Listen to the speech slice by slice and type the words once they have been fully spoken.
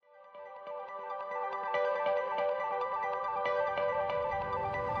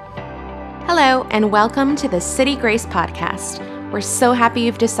Hello, and welcome to the City Grace Podcast. We're so happy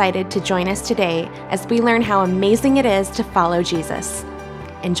you've decided to join us today as we learn how amazing it is to follow Jesus.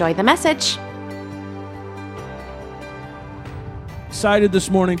 Enjoy the message. Excited this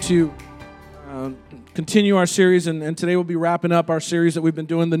morning to continue our series, and today we'll be wrapping up our series that we've been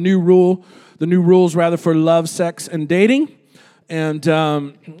doing, the new rules for love, sex, and dating. And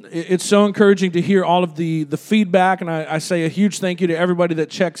it's so encouraging to hear all of the feedback, and I say a huge thank you to everybody that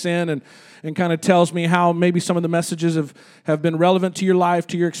checks in and kind of tells me how maybe some of the messages have been relevant to your life,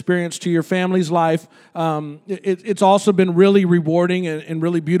 to your experience, to your family's life. It's also been really rewarding and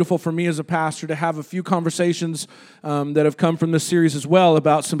really beautiful for me as a pastor to have a few conversations that have come from this series as well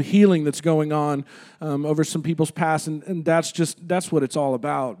about some healing that's going on over some people's past, and that's what it's all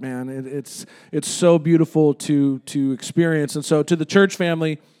about, man. It's so beautiful to experience. And so to the church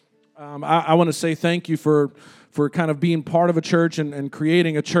family, I want to say thank you for kind of being part of a church and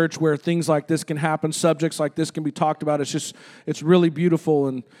creating a church where things like this can happen, subjects like this can be talked about. It's really beautiful,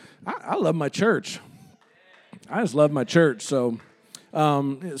 and I love my church. I just love my church, so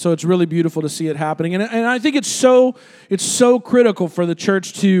it's really beautiful to see it happening, and I think it's so critical for the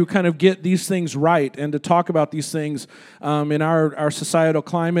church to kind of get these things right and to talk about these things in our societal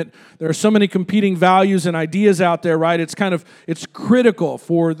climate. There are so many competing values and ideas out there, right? It's critical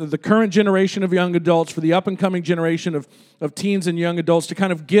for the current generation of young adults, for the up and coming generation of teens and young adults to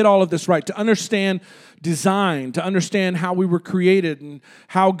kind of get all of this right, to understand design, to understand how we were created and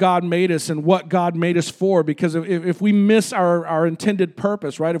how God made us and what God made us for. Because if we miss our intended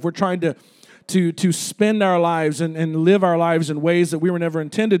purpose, right? If we're trying to spend our lives and live our lives in ways that we were never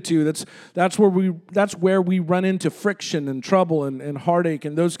intended to, that's where we run into friction and trouble and heartache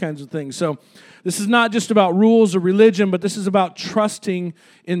and those kinds of things. So this is not just about rules or religion, but this is about trusting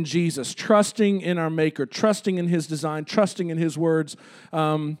in Jesus, trusting in our Maker, trusting in His design, trusting in His words.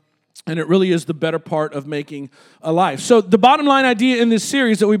 And it really is the better part of making a life. So the bottom line idea in this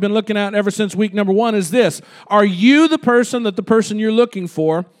series that we've been looking at ever since week number 1 is this: are you the person that the person you're looking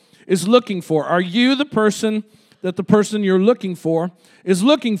for is looking for? Are you the person that the person you're looking for is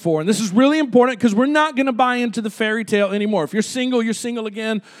looking for? And this is really important because we're not going to buy into the fairy tale anymore. If you're single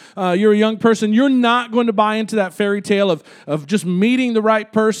again, you're a young person, you're not going to buy into that fairy tale of just meeting the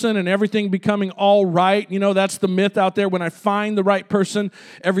right person and everything becoming all right. You know, that's the myth out there. When I find the right person,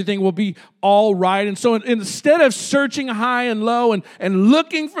 everything will be all right. And so instead of searching high and low and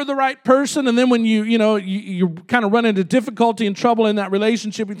looking for the right person, and then when you kind of run into difficulty and trouble in that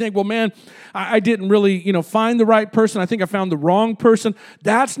relationship, you think, well, man, I didn't really, find the right person. I think I found the wrong person.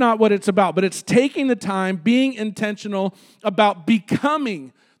 That's not what it's about. But it's taking the time, being intentional about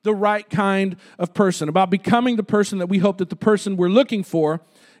becoming the right kind of person, about becoming the person that we hope that the person we're looking for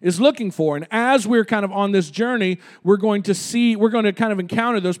is looking for. And as we're kind of on this journey, we're going to kind of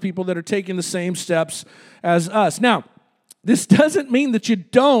encounter those people that are taking the same steps as us. Now, this doesn't mean that you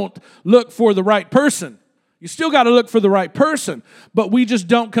don't look for the right person. You still got to look for the right person, but we just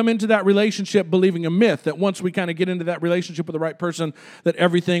don't come into that relationship believing a myth that once we kind of get into that relationship with the right person, that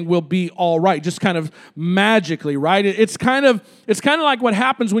everything will be all right, just kind of magically, right? It's kind of like what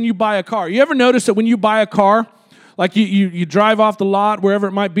happens when you buy a car. You ever notice that when you buy a car, like you drive off the lot, wherever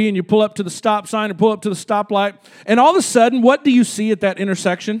it might be, and you pull up to the stop sign or pull up to the stoplight, and all of a sudden, what do you see at that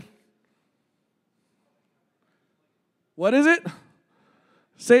intersection? What is it?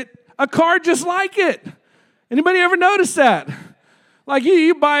 Say it. A car just like it. Anybody ever notice that? Like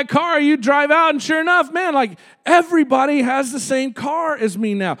you buy a car, you drive out, and sure enough, man, like everybody has the same car as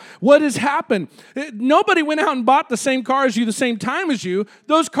me now. What has happened? Nobody went out and bought the same car as you the same time as you.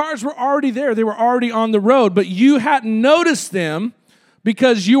 Those cars were already there. They were already on the road, but you hadn't noticed them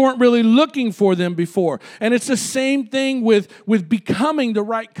because you weren't really looking for them before. And it's the same thing with becoming the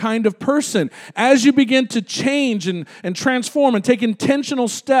right kind of person. As you begin to change and transform and take intentional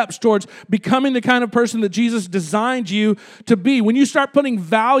steps towards becoming the kind of person that Jesus designed you to be, when you start putting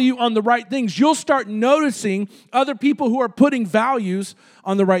value on the right things, you'll start noticing other people who are putting values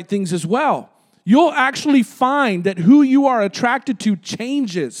on the right things as well. You'll actually find that who you are attracted to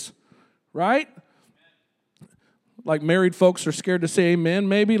changes, right? Like married folks are scared to say amen,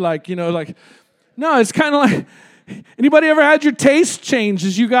 maybe? No, it's kind of like, anybody ever had your taste change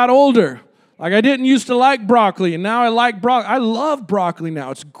as you got older? Like, I didn't used to like broccoli, and now I like broccoli. I love broccoli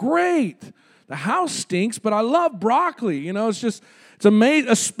now. It's great. The house stinks, but I love broccoli. It's amazing.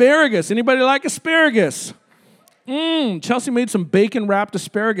 Asparagus. Anybody like asparagus? Chelsea made some bacon-wrapped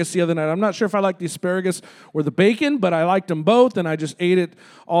asparagus the other night. I'm not sure if I like the asparagus or the bacon, but I liked them both, and I just ate it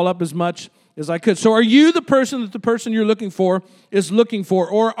all up as much as I could. So are you the person that the person you're looking for is looking for?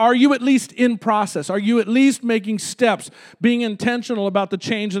 Or are you at least in process? Are you at least making steps, being intentional about the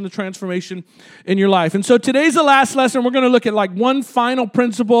change and the transformation in your life? And so today's the last lesson. We're going to look at like one final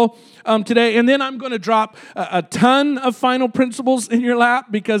principle today, and then I'm going to drop a ton of final principles in your lap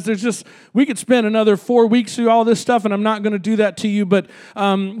because we could spend another 4 weeks through all this stuff, and I'm not going to do that to you. But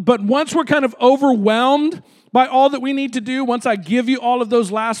once we're kind of overwhelmed by all that we need to do, once I give you all of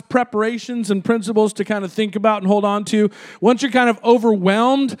those last preparations and principles to kind of think about and hold on to, once you're kind of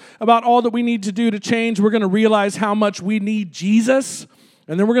overwhelmed about all that we need to do to change, we're going to realize how much we need Jesus,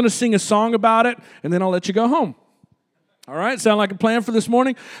 and then we're going to sing a song about it, and then I'll let you go home. All right, sound like a plan for this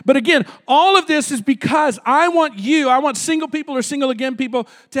morning? But again, all of this is because I want single people or single again people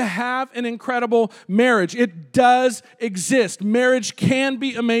to have an incredible marriage. It does exist. Marriage can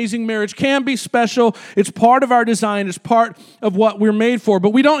be amazing. Marriage can be special. It's part of our design. It's part of what we're made for. But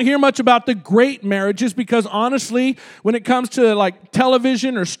we don't hear much about the great marriages because honestly, when it comes to like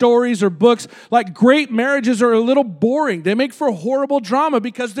television or stories or books, like great marriages are a little boring. They make for horrible drama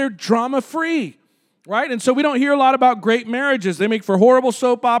because they're drama-free. Right? And so we don't hear a lot about great marriages. They make for horrible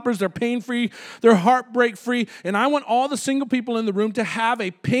soap operas. They're pain-free. They're heartbreak-free. And I want all the single people in the room to have a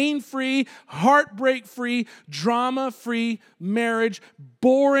pain-free, heartbreak-free, drama-free marriage,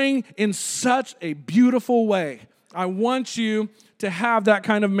 boring in such a beautiful way. I want you to have that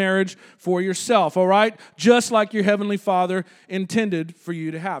kind of marriage for yourself, all right? Just like your Heavenly Father intended for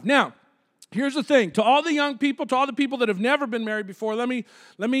you to have. Now, here's the thing. To all the young people, to all the people that have never been married before, let me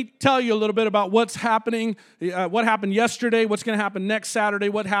tell you a little bit about what's happening, what happened yesterday, what's going to happen next Saturday,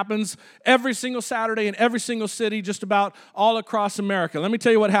 what happens every single Saturday in every single city, just about all across America. Let me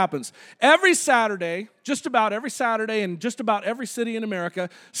tell you what happens. Every Saturday, just about every Saturday in just about every city in America,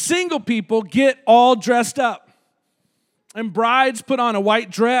 single people get all dressed up. And brides put on a white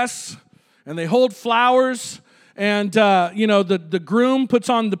dress, and they hold flowers. And, the groom puts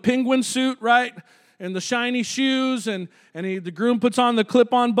on the penguin suit, right? And the shiny shoes. And the groom puts on the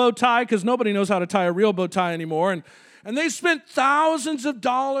clip-on bow tie because nobody knows how to tie a real bow tie anymore. And they spent thousands of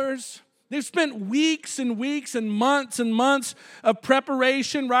dollars. They've spent weeks and weeks and months of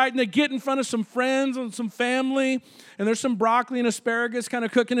preparation, right? And they get in front of some friends and some family. And there's some broccoli and asparagus kind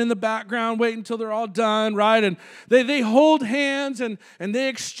of cooking in the background, waiting until they're all done, right? And they hold hands and they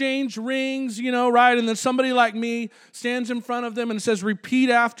exchange rings, right? And then somebody like me stands in front of them and says, repeat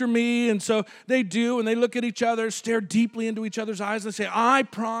after me. And so they do, and they look at each other, stare deeply into each other's eyes, and say, I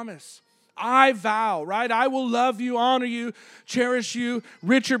promise. I vow, right? I will love you, honor you, cherish you,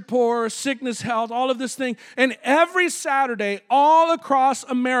 rich or poor, sickness, health, all of this thing. And every Saturday, all across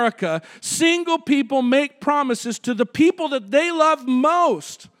America, single people make promises to the people that they love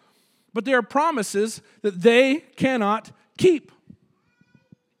most. But they are promises that they cannot keep.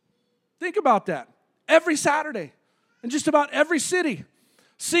 Think about that. Every Saturday, in just about every city,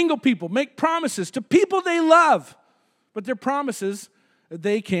 single people make promises to people they love, but they're promises that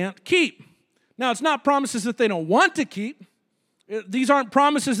they can't keep. Now, it's not promises that they don't want to keep. These aren't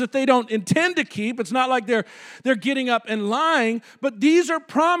promises that they don't intend to keep. It's not like they're getting up and lying, but these are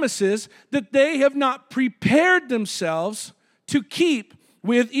promises that they have not prepared themselves to keep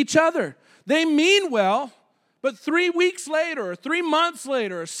with each other. They mean well, but 3 weeks later, or 3 months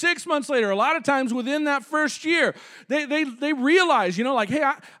later, or 6 months later, a lot of times within that first year, they realize,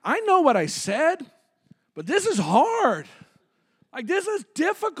 hey, I know what I said, but this is hard. Like, this is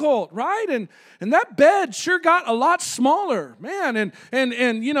difficult, right? And that bed sure got a lot smaller, man. And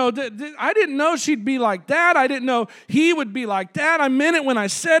I didn't know she'd be like that. I didn't know he would be like that. I meant it when I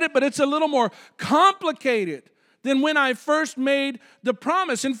said it, but it's a little more complicated than when I first made the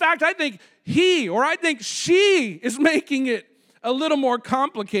promise. In fact, I think I think she is making it a little more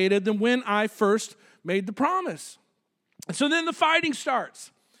complicated than when I first made the promise. And so then the fighting starts.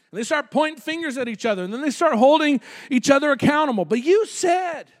 And they start pointing fingers at each other, and then they start holding each other accountable. But you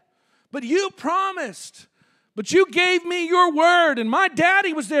said, but you promised, but you gave me your word, and my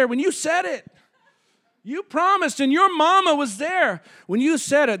daddy was there when you said it. You promised, and your mama was there when you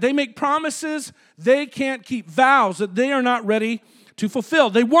said it. They make promises they can't keep, vows that they are not ready to fulfill.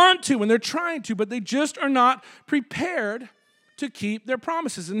 They want to, and they're trying to, but they just are not prepared to keep their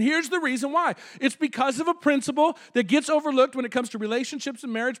promises. And here's the reason why. It's because of a principle that gets overlooked when it comes to relationships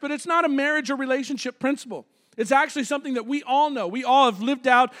and marriage, but it's not a marriage or relationship principle. It's actually something that we all know. We all have lived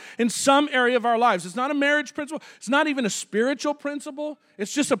out in some area of our lives. It's not a marriage principle. It's not even a spiritual principle.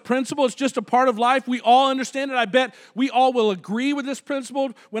 It's just a principle. It's just a part of life. We all understand it. I bet we all will agree with this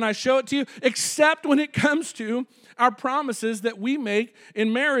principle when I show it to you, except when it comes to our promises that we make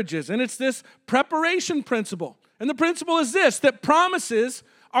in marriages. And it's this preparation principle. And the principle is this, that promises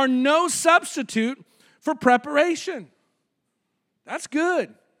are no substitute for preparation. That's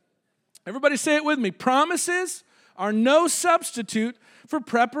good. Everybody say it with me. Promises are no substitute for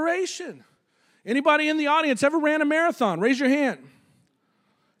preparation. Anybody in the audience ever ran a marathon? Raise your hand.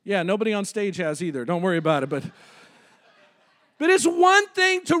 Yeah, nobody on stage has either. Don't worry about it. But it's one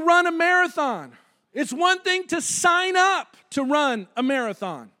thing to run a marathon. It's one thing to sign up to run a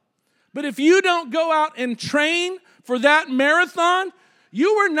marathon. But if you don't go out and train for that marathon, you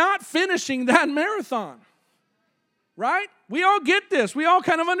are not finishing that marathon. Right? We all get this. We all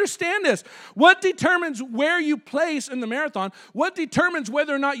kind of understand this. What determines where you place in the marathon, what determines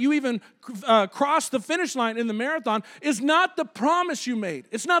whether or not you even cross the finish line in the marathon is not the promise you made.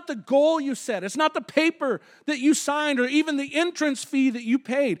 It's not the goal you set. It's not the paper that you signed or even the entrance fee that you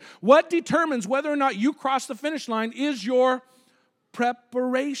paid. What determines whether or not you cross the finish line is your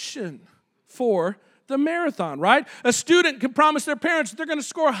preparation for the marathon, right? A student can promise their parents that they're going to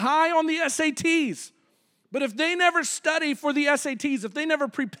score high on the SATs. But if they never study for the SATs, if they never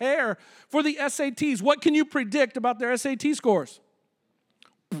prepare for the SATs, what can you predict about their SAT scores?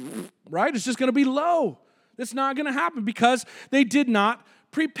 Right? It's just going to be low. It's not going to happen because they did not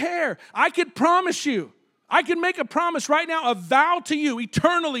prepare. I could promise you, I can make a promise right now, a vow to you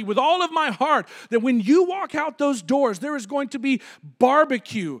eternally with all of my heart that when you walk out those doors, there is going to be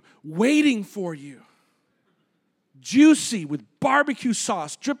barbecue waiting for you. Juicy with barbecue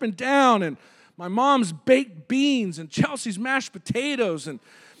sauce dripping down and my mom's baked beans and Chelsea's mashed potatoes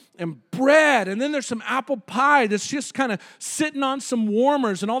and bread. And then there's some apple pie that's just kind of sitting on some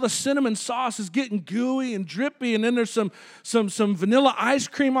warmers and all the cinnamon sauce is getting gooey and drippy. And then there's some vanilla ice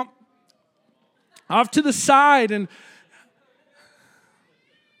cream off to the side. And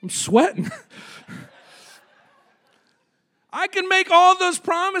I'm sweating. I can make all those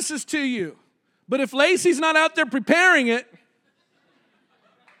promises to you. But if Lacey's not out there preparing it,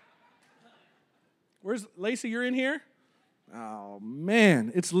 where's Lacey? You're in here? Oh,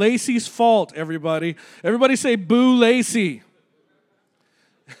 man. It's Lacey's fault, everybody. Everybody say, boo, Lacey.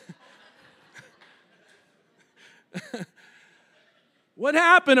 What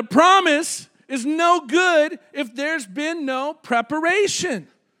happened? A promise is no good if there's been no preparation.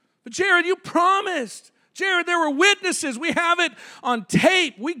 But Jared, you promised. Jared, there were witnesses. We have it on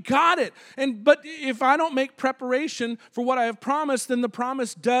tape. We got it. But if I don't make preparation for what I have promised, then the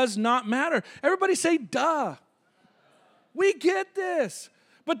promise does not matter. Everybody say, duh. We get this.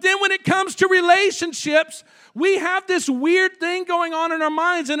 But then when it comes to relationships, we have this weird thing going on in our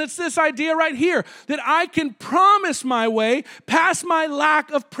minds, and it's this idea right here that I can promise my way past my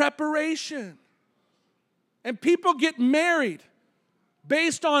lack of preparation. And people get married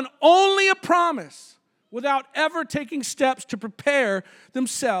based on only a promise, without ever taking steps to prepare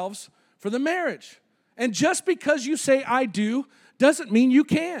themselves for the marriage. And just because you say I do doesn't mean you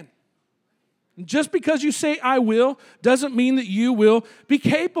can. And just because you say I will doesn't mean that you will be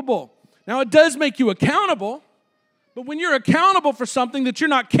capable. Now, it does make you accountable, but when you're accountable for something that you're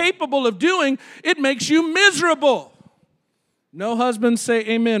not capable of doing, it makes you miserable. No husbands say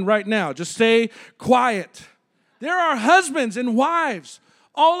amen right now. Just stay quiet. There are husbands and wives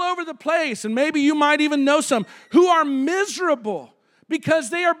all over the place, and maybe you might even know some, who are miserable because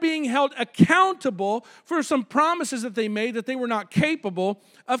they are being held accountable for some promises that they made that they were not capable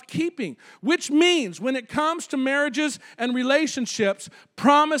of keeping. Which means when it comes to marriages and relationships,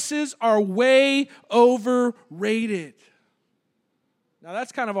 promises are way overrated. Now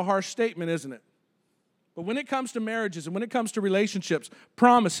that's kind of a harsh statement, isn't it? But when it comes to marriages and when it comes to relationships,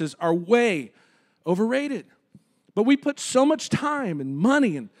 promises are way overrated. But we put so much time and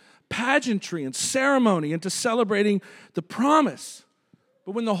money and pageantry and ceremony into celebrating the promise.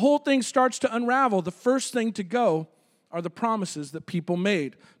 But when the whole thing starts to unravel, the first thing to go are the promises that people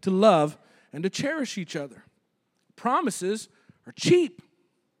made to love and to cherish each other. Promises are cheap.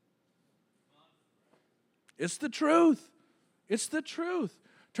 It's the truth. It's the truth.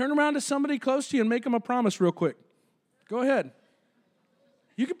 Turn around to somebody close to you and make them a promise real quick. Go ahead.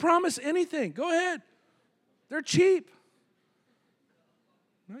 You can promise anything. Go ahead. They're cheap.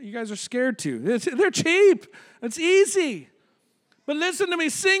 No, you guys are scared to. They're cheap. It's easy. But listen to me,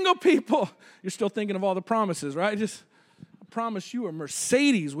 single people. You're still thinking of all the promises, right? I promise you a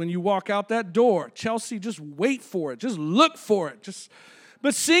Mercedes when you walk out that door. Chelsea, just wait for it. Just look for it.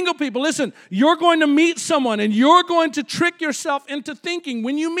 But single people, listen, you're going to meet someone and you're going to trick yourself into thinking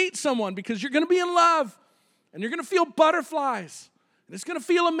when you meet someone because you're going to be in love and you're going to feel butterflies and it's going to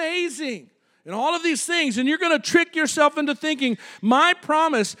feel amazing. And all of these things, and you're going to trick yourself into thinking my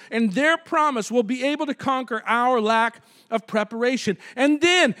promise and their promise will be able to conquer our lack of preparation. And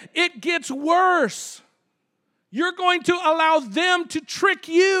then it gets worse. You're going to allow them to trick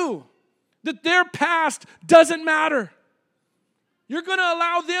you that their past doesn't matter. You're going to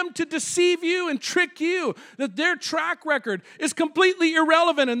allow them to deceive you and trick you that their track record is completely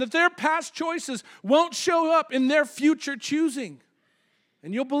irrelevant and that their past choices won't show up in their future choosing.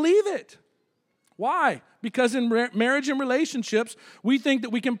 And you'll believe it. Why? Because in marriage and relationships, we think that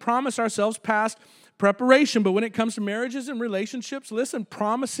we can promise ourselves past preparation. But when it comes to marriages and relationships, listen,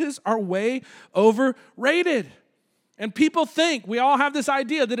 promises are way overrated. And people think, we all have this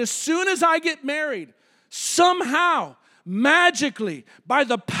idea that as soon as I get married, somehow, magically, by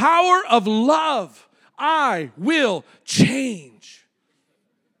the power of love, I will change.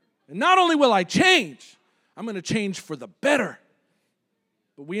 And not only will I change, I'm going to change for the better.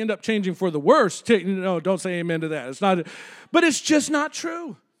 But we end up changing for the worse. No, don't say amen to that. It's not, but it's just not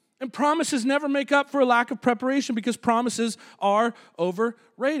true. And promises never make up for a lack of preparation because promises are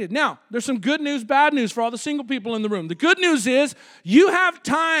overrated. Now, there's some good news, bad news for all the single people in the room. The good news is you have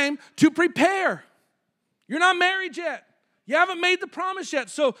time to prepare. You're not married yet. You haven't made the promise yet.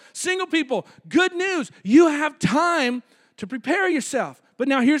 So, single people, good news. You have time to prepare yourself. But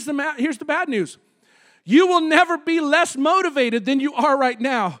now here's the bad news. You will never be less motivated than you are right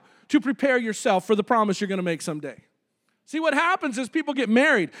now to prepare yourself for the promise you're going to make someday. See, what happens is people get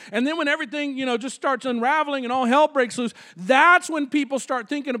married, and then when everything, just starts unraveling and all hell breaks loose, that's when people start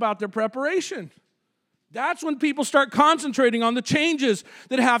thinking about their preparation. That's when people start concentrating on the changes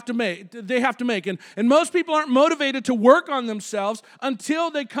that they have to make. And most people aren't motivated to work on themselves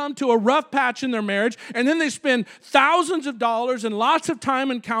until they come to a rough patch in their marriage, and then they spend thousands of dollars and lots of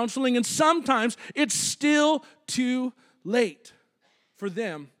time in counseling, and sometimes it's still too late for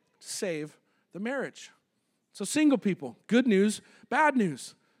them to save the marriage. So single people, good news, bad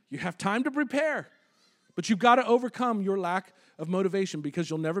news. You have time to prepare, but you've got to overcome your lack of motivation because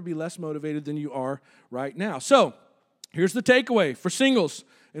you'll never be less motivated than you are right now. So here's the takeaway for singles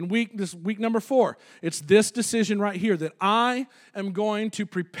in this week number 4. It's this decision right here that I am going to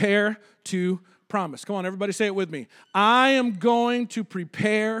prepare to promise. Come on, everybody say it with me. I am going to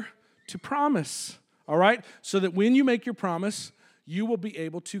prepare to promise. All right? So that when you make your promise, you will be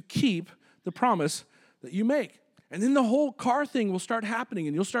able to keep the promise that you make. And then the whole car thing will start happening,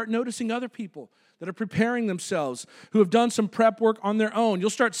 and you'll start noticing other people that are preparing themselves, who have done some prep work on their own.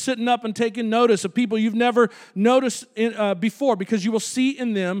 You'll start sitting up and taking notice of people you've never noticed before, because you will see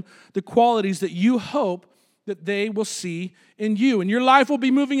in them the qualities that you hope that they will see in you. And your life will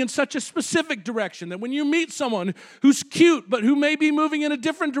be moving in such a specific direction that when you meet someone who's cute but who may be moving in a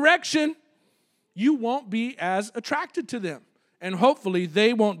different direction, you won't be as attracted to them. And hopefully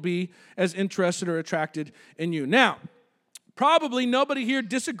they won't be as interested or attracted in you. Now, probably nobody here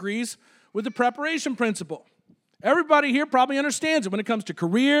disagrees with the preparation principle. Everybody here probably understands it when it comes to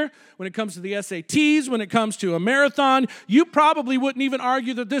career, when it comes to the SATs, when it comes to a marathon. You probably wouldn't even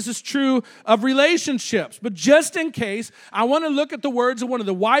argue that this is true of relationships. But just in case, I want to look at the words of one of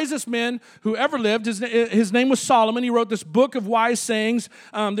the wisest men who ever lived. His name was Solomon. He wrote this book of wise sayings.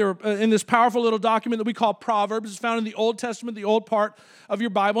 They're in this powerful little document that we call Proverbs. It's found in the Old Testament, the old part of your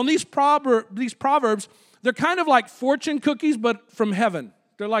Bible. And these Proverbs, they're kind of like fortune cookies, but from heaven.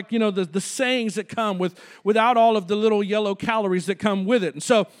 They're like, the sayings that come without all of the little yellow calories that come with it. And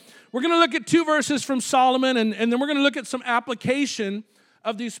so we're going to look at 2 verses from Solomon, and then we're going to look at some application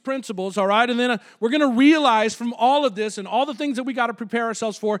of these principles, all right? And then we're going to realize from all of this and all the things that we got to prepare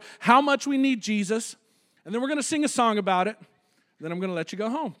ourselves for, how much we need Jesus. And then we're going to sing a song about it. Then I'm going to let you go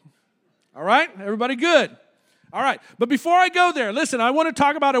home. All right? Everybody good? All right. But before I go there, listen, I want to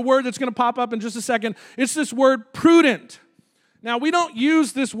talk about a word that's going to pop up in just a second. It's this word prudent. Now, we don't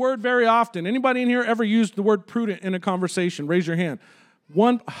use this word very often. Anybody in here ever used the word prudent in a conversation? Raise your hand.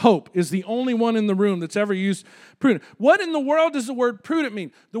 One Hope is the only one in the room that's ever used prudent. What in the world does the word prudent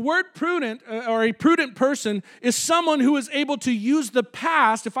mean? The word prudent, or a prudent person, is someone who is able to use the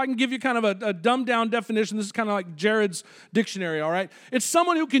past. If I can give you kind of a dumbed-down definition, this is kind of like Jared's dictionary, all right? It's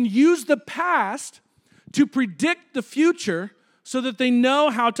someone who can use the past to predict the future so that they know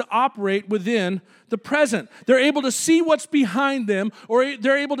how to operate within the present. They're able to see what's behind them, or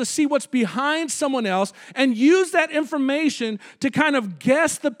they're able to see what's behind someone else and use that information to kind of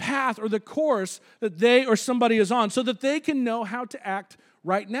guess the path or the course that they or somebody is on so that they can know how to act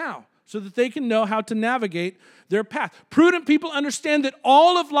right now, so that they can know how to navigate their path. Prudent people understand that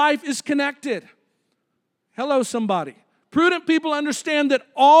all of life is connected. Hello, somebody. Prudent people understand that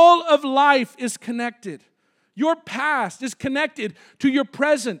all of life is connected. Your past is connected to your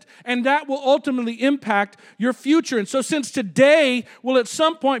present, and that will ultimately impact your future. And so since today will at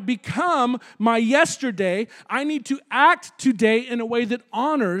some point become my yesterday, I need to act today in a way that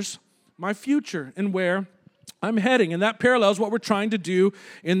honors my future and where I'm heading, and that parallels what we're trying to do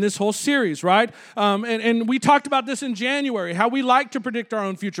in this whole series, right? And we talked about this in January, how we like to predict our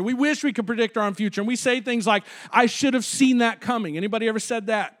own future. We wish we could predict our own future, and we say things like, I should have seen that coming. Anybody ever said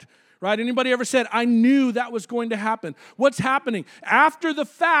that? Right? Anybody ever said, I knew that was going to happen? What's happening? After the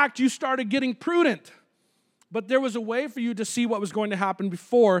fact, you started getting prudent. But there was a way for you to see what was going to happen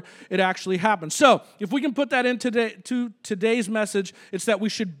before it actually happened. So, if we can put that into today's message, it's that we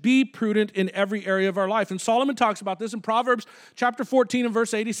should be prudent in every area of our life. And Solomon talks about this in Proverbs chapter 14 and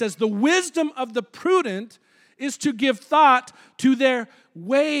verse 8. He says, the wisdom of the prudent is to give thought to their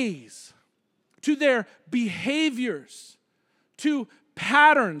ways, to their behaviors, to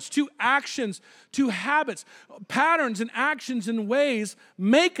patterns, to actions, to habits. Patterns and actions and ways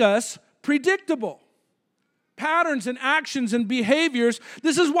make us predictable. Patterns and actions and behaviors.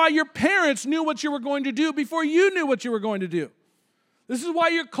 This is why your parents knew what you were going to do before you knew what you were going to do. This is why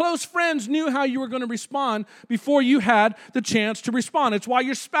your close friends knew how you were going to respond before you had the chance to respond. It's why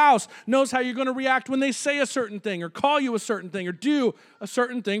your spouse knows how you're going to react when they say a certain thing or call you a certain thing or do a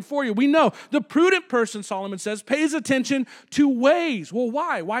certain thing for you. We know the prudent person, Solomon says, pays attention to ways. Well,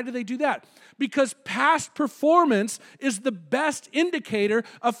 why? Why do they do that? Because past performance is the best indicator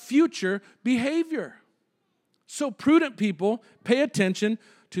of future behavior. So prudent people pay attention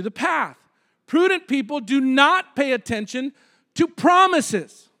to the path. Prudent people do not pay attention to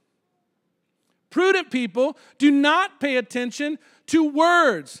promises. Prudent people do not pay attention to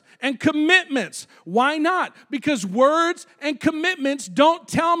words and commitments. Why not? Because words and commitments don't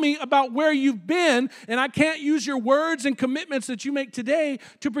tell me about where you've been, and I can't use your words and commitments that you make today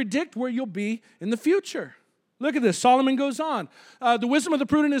to predict where you'll be in the future. Look at this. Solomon goes on. The wisdom of the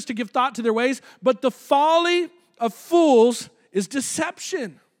prudent is to give thought to their ways, but the folly of fools is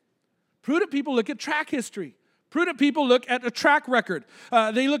deception. Prudent people look at track history. Prudent people look at a track record.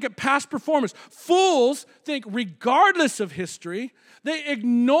 They look at past performance. Fools think regardless of history, they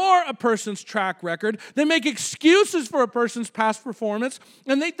ignore a person's track record. They make excuses for a person's past performance.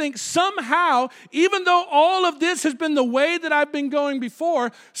 And they think somehow, even though all of this has been the way that I've been going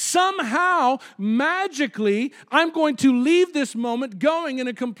before, somehow, magically, I'm going to leave this moment going in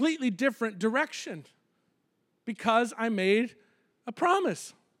a completely different direction. Because I made a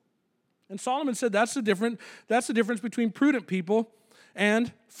promise. And Solomon said that's the difference between prudent people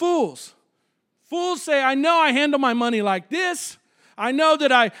and fools. Fools say, I know I handle my money like this. I know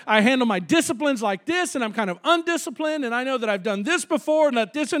that I handle my disciplines like this, and I'm kind of undisciplined, and I know that I've done this before and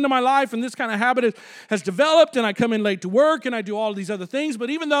let this into my life, and this kind of habit has developed, and I come in late to work, and I do all these other things. But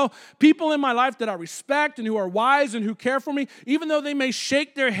even though people in my life that I respect and who are wise and who care for me, even though they may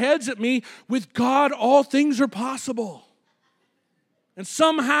shake their heads at me, with God, all things are possible. And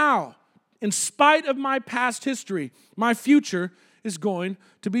somehow, in spite of my past history, my future is going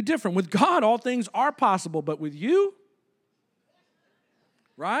to be different. With God, all things are possible, but with you,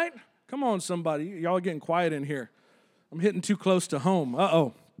 right? Come on, somebody. Y'all are getting quiet in here. I'm hitting too close to home.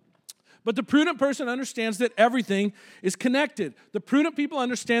 Uh-oh. But the prudent person understands that everything is connected. The prudent people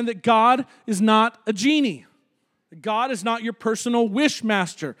understand that God is not a genie. God is not your personal wish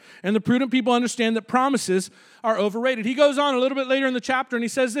master. And the prudent people understand that promises are overrated. He goes on a little bit later in the chapter and he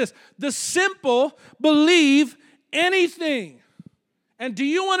says this, the simple believe anything. And do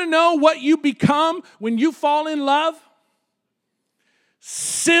you want to know what you become when you fall in love?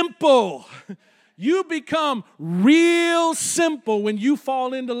 Simple. You become real simple when you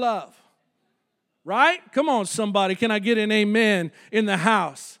fall into love. Right? Come on, somebody. Can I get an amen in the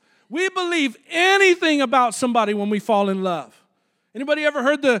house? We believe anything about somebody when we fall in love. Anybody ever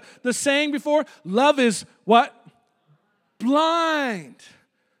heard the saying before? Love is what? Blind.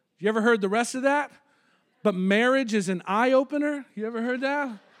 You ever heard the rest of that? But marriage is an eye-opener. You ever heard that?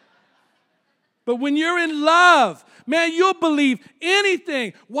 But when you're in love, man, you'll believe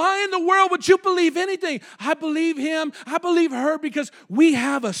anything. Why in the world would you believe anything? I believe him, I believe her because we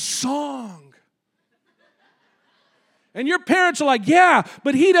have a song. And your parents are like, yeah,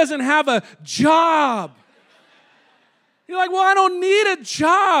 but he doesn't have a job. You're like, well, I don't need a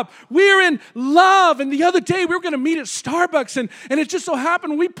job. We're in love. And the other day we were going to meet at Starbucks, and it just so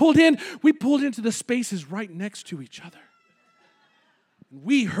happened we pulled into the spaces right next to each other.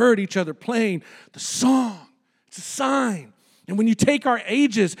 We heard each other playing the song. It's a sign. And when you take our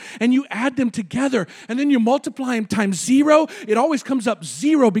ages and you add them together and then you multiply them times 0, it always comes up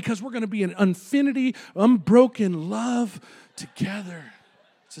 0 because we're going to be in infinity, unbroken love together.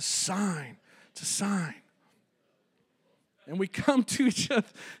 It's a sign. It's a sign. And we come to each other.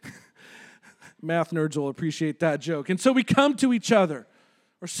 Math nerds will appreciate that joke. And so we come to each other.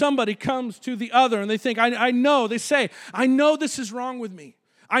 Or somebody comes to the other and they think, I know, they say, I know this is wrong with me.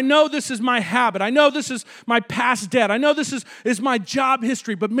 I know this is my habit. I know this is my past debt. I know this is my job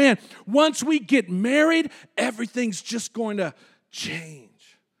history. But man, once we get married, everything's just going to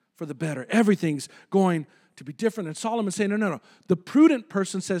change for the better. Everything's going to be different. And Solomon's saying, no. The prudent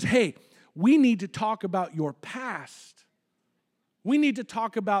person says, hey, we need to talk about your past. We need to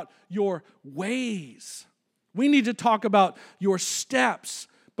talk about your ways. We need to talk about your steps.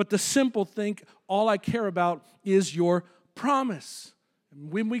 But the simple think, all I care about is your promise.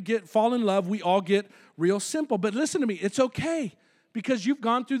 And when we fall in love, we all get real simple. But listen to me, it's okay because you've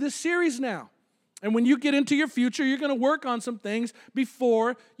gone through this series now. And when you get into your future, you're going to work on some things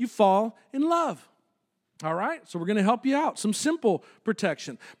before you fall in love. All right? So we're going to help you out. Some simple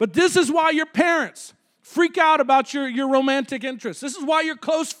protection. But this is why your parents freak out about your romantic interests. This is why your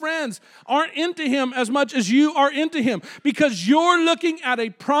close friends aren't into him as much as you are into him. Because you're looking at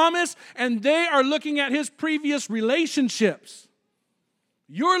a promise and they are looking at his previous relationships.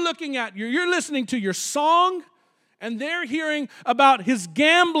 You're listening to your song and they're hearing about his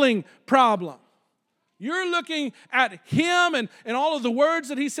gambling problem. You're looking at him and all of the words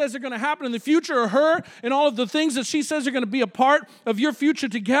that he says are going to happen in the future, or her and all of the things that she says are going to be a part of your future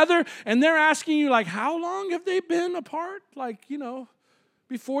together. And they're asking you, like, how long have they been apart? Like,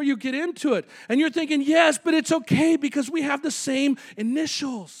 before you get into it. And you're thinking, yes, but it's okay because we have the same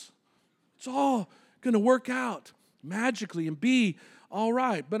initials. It's all going to work out magically and be all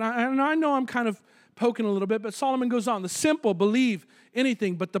right. But I know I'm kind of poking a little bit, but Solomon goes on. The simple believe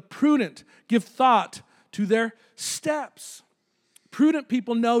anything, but the prudent give thought to their steps. Prudent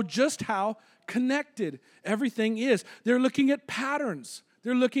people know just how connected everything is. They're looking at patterns.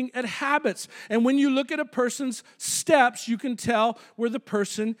 They're looking at habits. And when you look at a person's steps, you can tell where the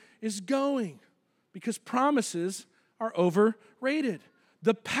person is going because promises are overrated.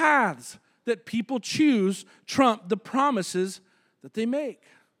 The paths that people choose trump the promises that they make.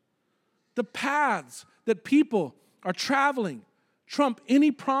 The paths that people are traveling trump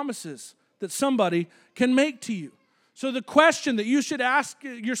any promises that somebody can make to you. So the question that you should ask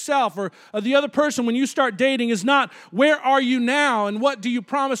yourself or the other person when you start dating is not, where are you now and what do you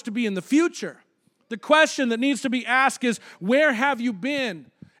promise to be in the future? The question that needs to be asked is, where have you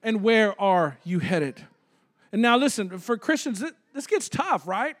been and where are you headed? And now listen, for Christians, this gets tough,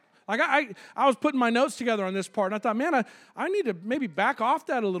 right? Like I was putting my notes together on this part and I thought, man, I need to maybe back off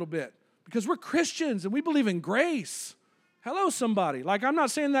that a little bit because we're Christians and we believe in grace. Hello, somebody. Like, I'm not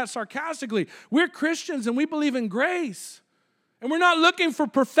saying that sarcastically. We're Christians and we believe in grace. And we're not looking for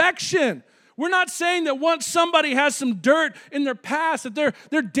perfection. We're not saying that once somebody has some dirt in their past, that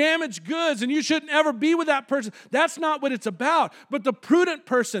they're damaged goods and you shouldn't ever be with that person. That's not what it's about. But the prudent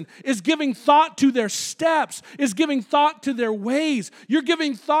person is giving thought to their steps, is giving thought to their ways. You're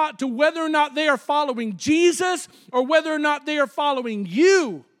giving thought to whether or not they are following Jesus or whether or not they are following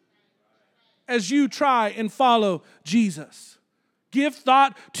you as you try and follow Jesus. Give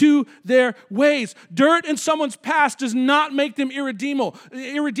thought to their ways. Dirt in someone's past does not make them irredeemable.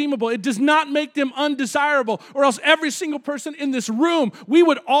 It does not make them undesirable, or else every single person in this room, we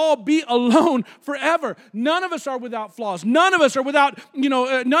would all be alone forever. None of us are without flaws. None of us are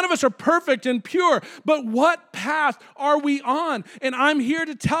none of us are perfect and pure. But what path are we on? And I'm here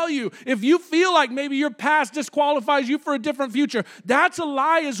to tell you, if you feel like maybe your past disqualifies you for a different future, that's a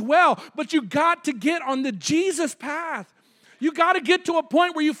lie as well. But you got to get on the Jesus path. You got to get to a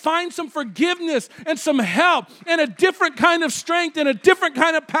point where you find some forgiveness and some help and a different kind of strength and a different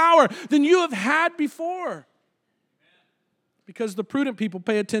kind of power than you have had before. Because the prudent people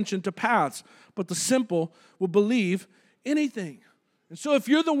pay attention to paths, but the simple will believe anything. And so if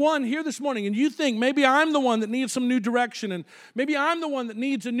you're the one here this morning and you think maybe I'm the one that needs some new direction and maybe I'm the one that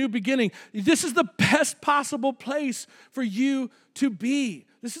needs a new beginning, this is the best possible place for you to be.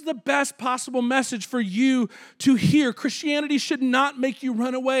 This is the best possible message for you to hear. Christianity should not make you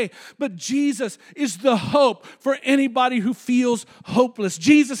run away, but Jesus is the hope for anybody who feels hopeless.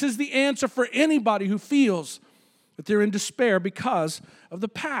 Jesus is the answer for anybody who feels that they're in despair because of the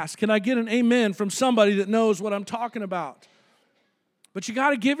past. Can I get an amen from somebody that knows what I'm talking about? But you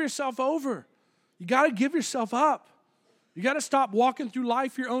got to give yourself over. You got to give yourself up. You got to stop walking through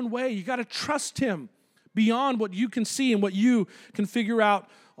life your own way. You got to trust Him beyond what you can see and what you can figure out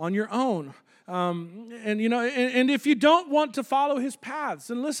on your own. And if you don't want to follow His paths,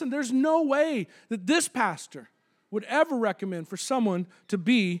 then listen, there's no way that this pastor would ever recommend for someone to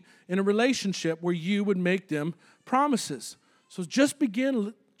be in a relationship where you would make them promises. So just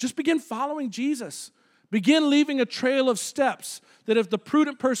begin following Jesus. Begin leaving a trail of steps that if the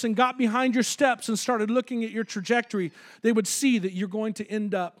prudent person got behind your steps and started looking at your trajectory, they would see that you're going to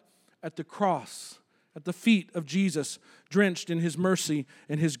end up at the cross. at the feet of Jesus, drenched in his mercy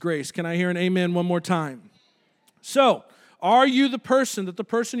and his grace. Can I hear an amen one more time? So, are you the person that the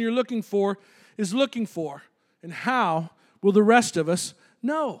person you're looking for is looking for? And how will the rest of us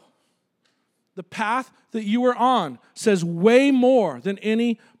know? The path that you are on says way more than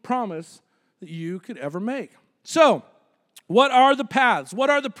any promise that you could ever make. So, what are the paths? What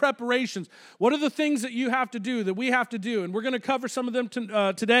are the preparations? What are the things that you have to do, that we have to do? And we're going to cover some of them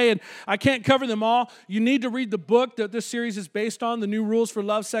today, and I can't cover them all. You need to read the book that this series is based on, The New Rules for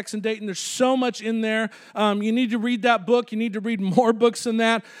Love, Sex, and Dating. There's so much in there. You need to read that book. You need to read more books than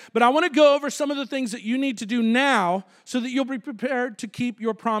that. But I want to go over some of the things that you need to do now so that you'll be prepared to keep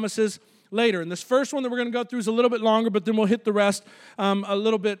your promises later. And this first one that we're going to go through is a little bit longer, but then we'll hit the rest a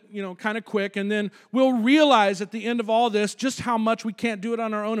little bit, kind of quick. And then we'll realize at the end of all this just how much we can't do it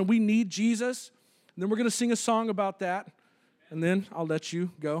on our own and we need Jesus. And then we're going to sing a song about that. And then I'll let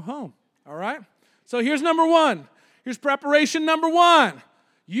you go home. All right? So here's number one. Here's preparation number one.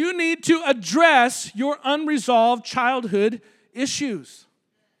 You need to address your unresolved childhood issues.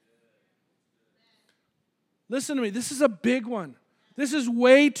 Listen to me. This is a big one. This is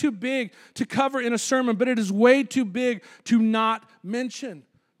way too big to cover in a sermon, but it is way too big to not mention.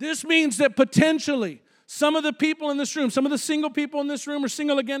 This means that potentially some of the people in this room, some of the single people in this room or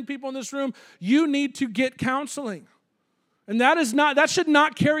single again people in this room, you need to get counseling. And that should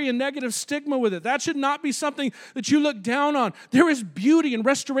not carry a negative stigma with it. That should not be something that you look down on. There is beauty and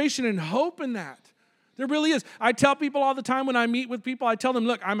restoration and hope in that. There really is. I tell people all the time when I meet with people, I tell them,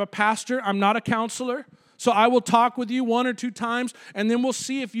 look, I'm a pastor, I'm not a counselor. So I will talk with you 1 or 2 times, and then we'll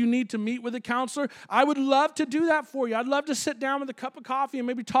see if you need to meet with a counselor. I would love to do that for you. I'd love to sit down with a cup of coffee and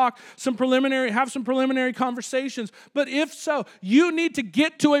maybe have some preliminary conversations. But if so, you need to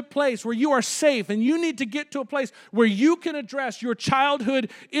get to a place where you are safe, and you need to get to a place where you can address your childhood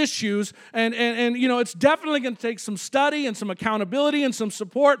issues. And it's definitely going to take some study and some accountability and some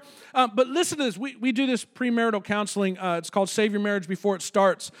support. But listen to this. We do this premarital counseling. It's called Save Your Marriage Before It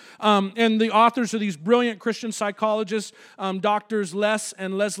Starts. And the authors are these brilliant Christian psychologists, doctors Les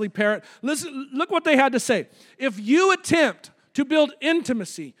and Leslie Parrott. Listen, look what they had to say. If you attempt to build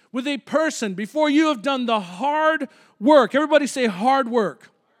intimacy with a person before you have done the hard work, everybody say hard work,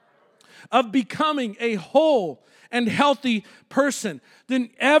 of becoming a whole and healthy person, then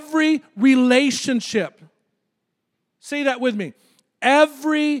every relationship, say that with me,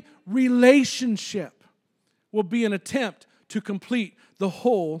 every relationship will be an attempt to complete the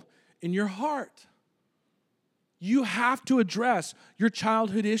whole in your heart. You have to address your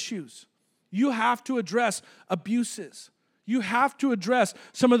childhood issues. You have to address abuses. You have to address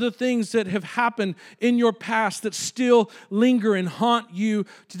some of the things that have happened in your past that still linger and haunt you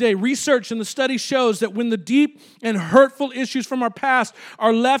today. Research and the study shows that when the deep and hurtful issues from our past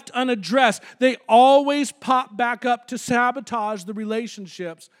are left unaddressed, they always pop back up to sabotage the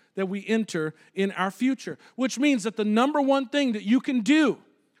relationships that we enter in our future. Which means that the number one thing that you can do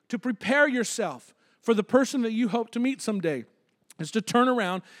to prepare yourself for the person that you hope to meet someday is to turn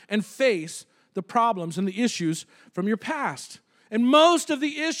around and face the problems and the issues from your past. And most of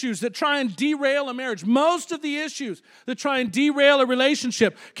the issues that try and derail a marriage, most of the issues that try and derail a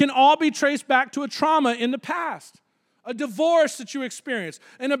relationship can all be traced back to a trauma in the past. A divorce that you experienced,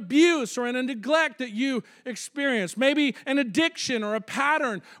 an abuse or a neglect that you experienced, maybe an addiction or a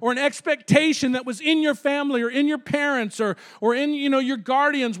pattern or an expectation that was in your family or in your parents or in your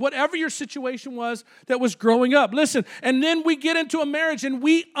guardians, whatever your situation was that was growing up. Listen, and then we get into a marriage and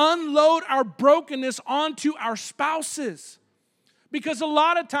we unload our brokenness onto our spouses. Because a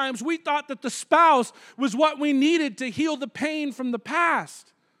lot of times we thought that the spouse was what we needed to heal the pain from the past.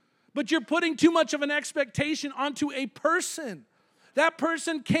 But you're putting too much of an expectation onto a person. That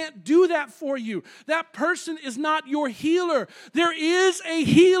person can't do that for you. That person is not your healer. There is a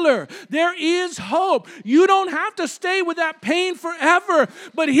healer. There is hope. You don't have to stay with that pain forever,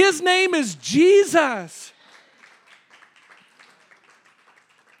 but his name is Jesus.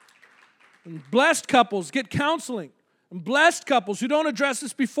 And blessed couples get counseling. And blessed couples who don't address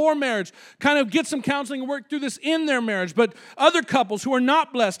this before marriage kind of get some counseling and work through this in their marriage. But other couples who are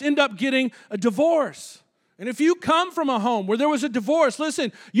not blessed end up getting a divorce. And if you come from a home where there was a divorce,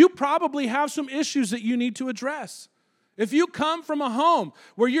 listen, you probably have some issues that you need to address. If you come from a home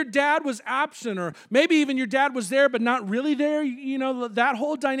where your dad was absent, or maybe even your dad was there but not really there, that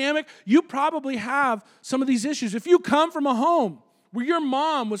whole dynamic, you probably have some of these issues. If you come from a home where your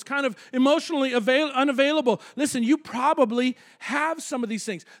mom was kind of emotionally unavailable. Listen, you probably have some of these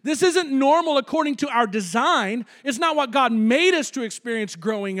things. This isn't normal according to our design. It's not what God made us to experience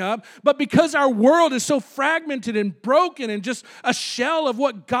growing up, but because our world is so fragmented and broken and just a shell of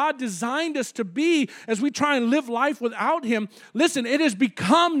what God designed us to be as we try and live life without Him, listen, it has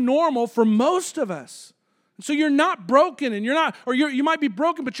become normal for most of us. So you're not broken, and you might be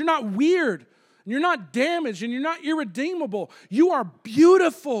broken, but you're not weird. And you're not damaged, and you're not irredeemable. You are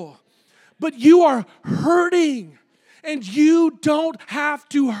beautiful, but you are hurting, and you don't have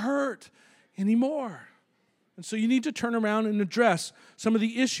to hurt anymore. And so you need to turn around and address some of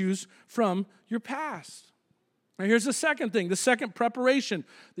the issues from your past. Now here's the second thing, the second preparation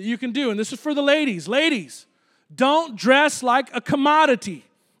that you can do, and this is for the ladies. Ladies, don't dress like a commodity,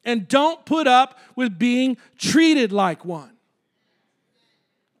 and don't put up with being treated like one.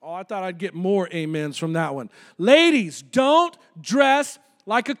 Oh, I thought I'd get more amens from that one. Ladies, don't dress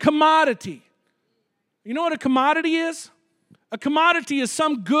like a commodity. You know what a commodity is? A commodity is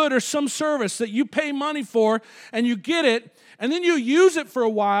some good or some service that you pay money for and you get it and then you use it for a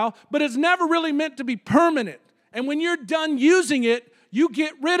while, but it's never really meant to be permanent. And when you're done using it, you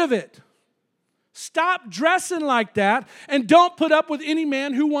get rid of it. Stop dressing like that and don't put up with any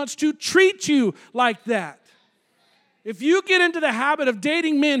man who wants to treat you like that. If you get into the habit of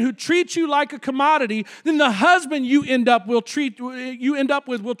dating men who treat you like a commodity, then the husband you end up with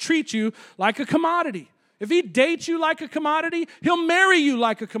will treat you like a commodity. If he dates you like a commodity, he'll marry you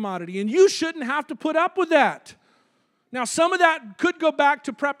like a commodity, and you shouldn't have to put up with that. Now, some of that could go back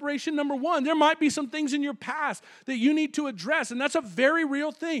to preparation number one. There might be some things in your past that you need to address, and that's a very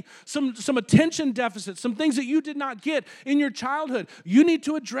real thing. Some attention deficits, some things that you did not get in your childhood. You need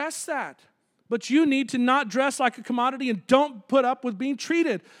to address that. But you need to not dress like a commodity and don't put up with being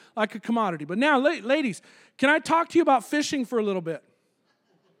treated like a commodity. But now, ladies, can I talk to you about fishing for a little bit?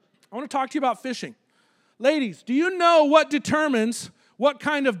 I want to talk to you about fishing. Ladies, do you know what determines what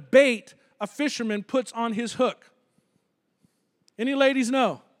kind of bait a fisherman puts on his hook? Any ladies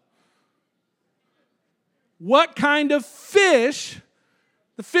know? What kind of fish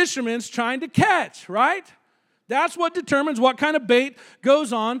the fisherman's trying to catch, right? That's what determines what kind of bait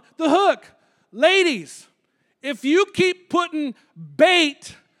goes on the hook. Ladies, if you keep putting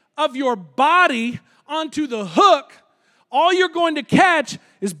bait of your body onto the hook, all you're going to catch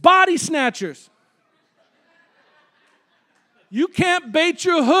is body snatchers. You can't bait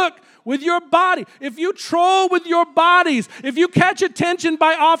your hook with your body. If you troll with your bodies, if you catch attention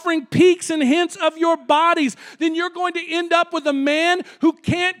by offering peeks and hints of your bodies, then you're going to end up with a man who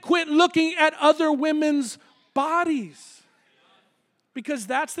can't quit looking at other women's bodies. Because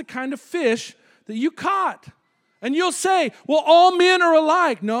that's the kind of fish that you caught. And you'll say, well, all men are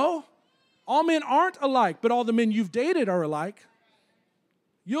alike. No, all men aren't alike, but all the men you've dated are alike.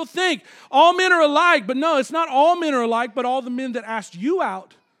 You'll think all men are alike, but no, it's not all men are alike, but all the men that asked you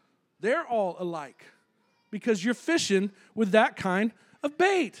out, they're all alike because you're fishing with that kind of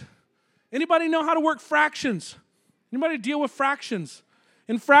bait. Anybody know how to work fractions? Anybody deal with fractions?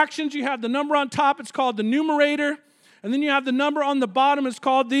 In fractions, you have the number on top, it's called the numerator, and then you have the number on the bottom, it's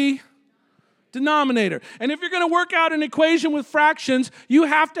called the denominator. And if you're going to work out an equation with fractions, you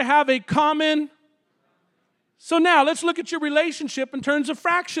have to have a common. So now let's look at your relationship in terms of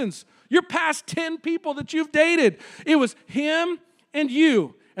fractions. Your past 10 people that you've dated. It was him and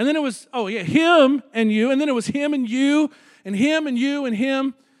you. And then it was, him and you. And then it was him and you and him and you and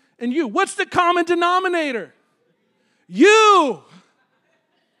him and you. What's the common denominator? You.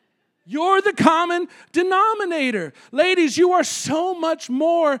 You're the common denominator. Ladies, you are so much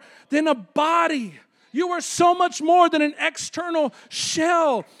more than a body. You are so much more than an external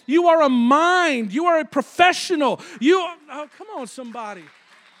shell. You are a mind. You are a professional. Come on, somebody.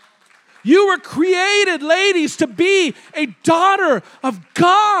 You were created, ladies, to be a daughter of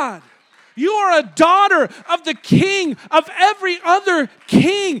God. You are a daughter of the King, of every other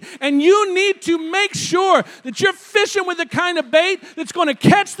king. And you need to make sure that you're fishing with the kind of bait that's going to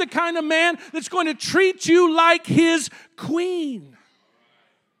catch the kind of man that's going to treat you like his queen.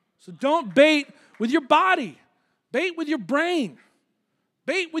 So don't bait with your body. Bait with your brain.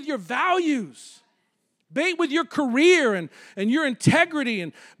 Bait with your values. Bait with your career and your integrity,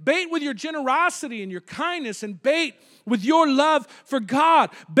 and bait with your generosity and your kindness, and bait with your love for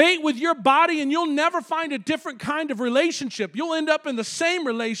God. Bait with your body, and you'll never find a different kind of relationship. You'll end up in the same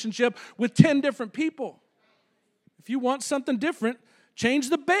relationship with 10 different people. If you want something different, change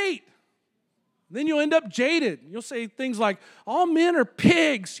the bait. Then you'll end up jaded. You'll say things like, all men are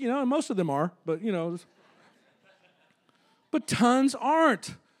pigs. And most of them are, but but tons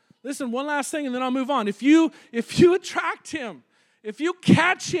aren't. Listen, one last thing, and then I'll move on. If you attract him, If you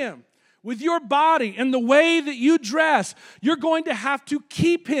catch him with your body and the way that you dress, you're going to have to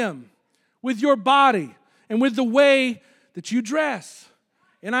keep him with your body and with the way that you dress.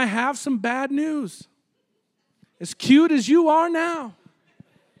 And I have some bad news. As cute as you are now,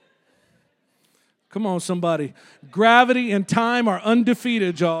 come on, somebody. Gravity and time are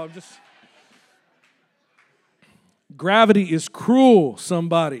undefeated, y'all. Gravity is cruel,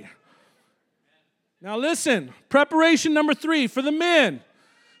 somebody. Now listen, preparation number 3 for the men.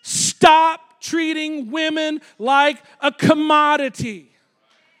 Stop treating women like a commodity.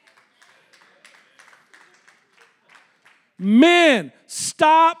 Men,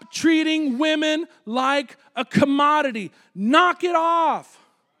 stop treating women like a commodity. Knock it off.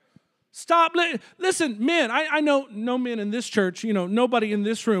 Stop. Listen, men, I know no men in this church, nobody in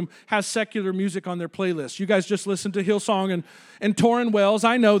this room has secular music on their playlist. You guys just listen to Hillsong and Torrin Wells.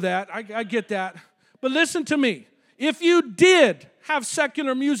 I know that. I get that. But listen to me. If you did have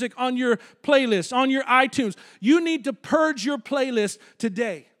secular music on your playlist, on your iTunes, you need to purge your playlist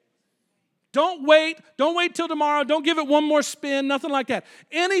today. Don't wait till tomorrow. Don't give it one more spin, nothing like that.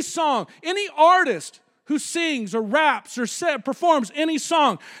 Any song, any artist who sings or raps or performs any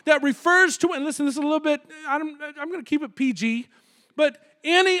song that refers to, and listen, this is a little bit, I'm going to keep it PG, but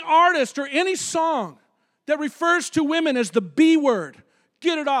any artist or any song that refers to women as the B word,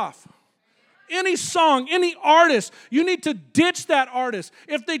 get it off. Any song, any artist, you need to ditch that artist.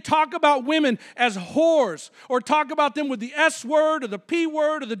 If they talk about women as whores or talk about them with the S word or the P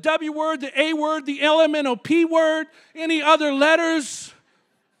word or the W word, the A word, the LMNOP word, any other letters,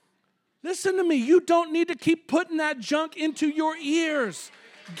 listen to me. You don't need to keep putting that junk into your ears.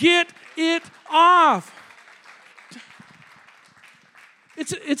 Get it off.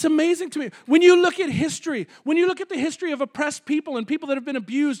 It's amazing to me. When you look at history, when you look at the history of oppressed people and people that have been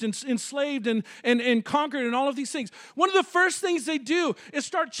abused and enslaved and conquered and all of these things, one of the first things they do is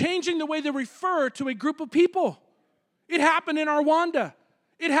start changing the way they refer to a group of people. It happened in Rwanda.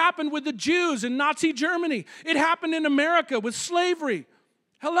 It happened with the Jews in Nazi Germany. It happened in America with slavery.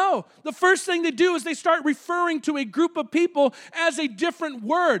 Hello. The first thing they do is they start referring to a group of people as a different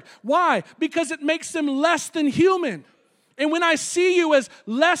word. Why? Because it makes them less than human. And when I see you as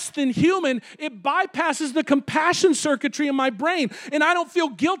less than human, it bypasses the compassion circuitry in my brain. And I don't feel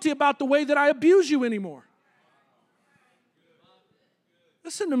guilty about the way that I abuse you anymore.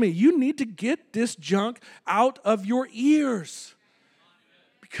 Listen to me. You need to get this junk out of your ears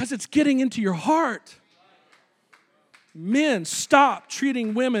because it's getting into your heart. Men, stop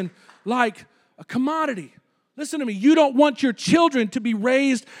treating women like a commodity. Listen to me. You don't want your children to be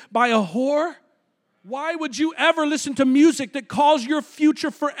raised by a whore? Why would you ever listen to music that calls your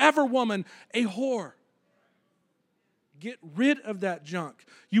future forever woman a whore? Get rid of that junk.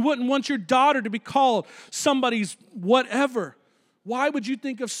 You wouldn't want your daughter to be called somebody's whatever. Why would you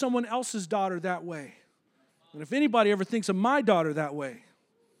think of someone else's daughter that way? And if anybody ever thinks of my daughter that way,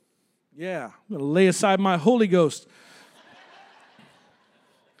 yeah, I'm going to lay aside my Holy Ghost.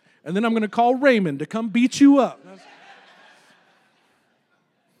 And then I'm going to call Raymond to come beat you up.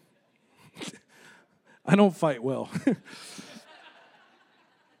 I don't fight well. There's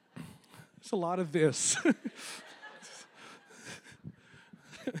a lot of this.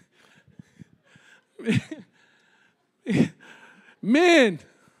 Men.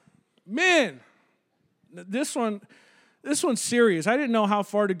 This one's serious. I didn't know how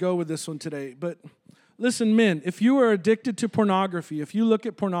far to go with this one today, but listen, men, if you are addicted to pornography, if you look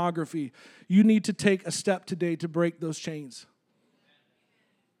at pornography, you need to take a step today to break those chains.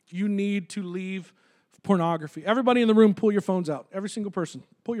 You need to leave pornography. Everybody in the room, pull your phones out. Every single person,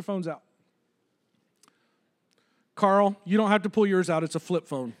 pull your phones out. Carl, you don't have to pull yours out. It's a flip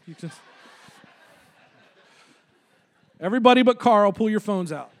phone. Everybody but Carl, pull your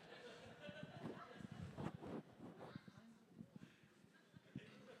phones out.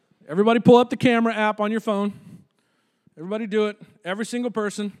 Everybody pull up the camera app on your phone. Everybody do it. Every single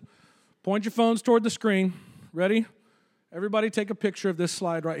person. Point your phones toward the screen. Ready? Everybody take a picture of this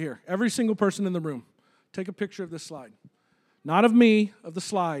slide right here. Every single person in the room. Take a picture of this slide. Not of me, of the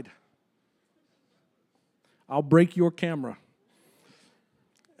slide. I'll break your camera.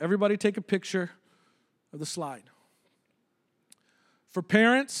 Everybody take a picture of the slide. For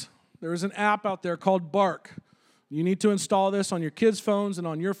parents, there is an app out there called Bark. You need to install this on your kids' phones and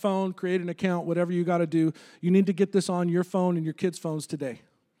on your phone, create an account, whatever you got to do. You need to get this on your phone and your kids' phones today.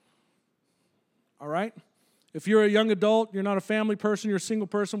 All right? If you're a young adult, you're not a family person, you're a single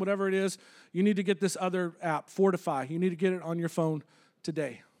person, whatever it is, you need to get this other app, Fortify. You need to get it on your phone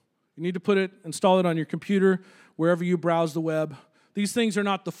today. You need to install it on your computer, wherever you browse the web. These things are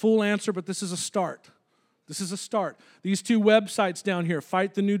not the full answer, but this is a start. This is a start. These two websites down here,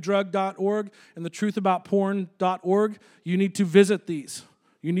 fightthenewdrug.org and thetruthAboutPorn.org, you need to visit these.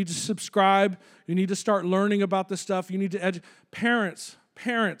 You need to subscribe. You need to start learning about this stuff. You need to Parents,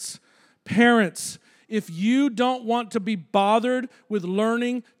 if you don't want to be bothered with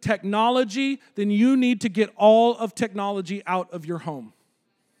learning technology, then you need to get all of technology out of your home.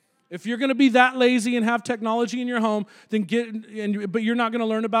 If you're going to be that lazy and have technology in your home, then but you're not going to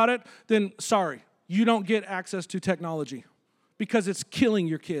learn about it, then sorry, you don't get access to technology because it's killing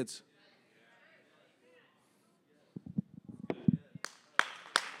your kids.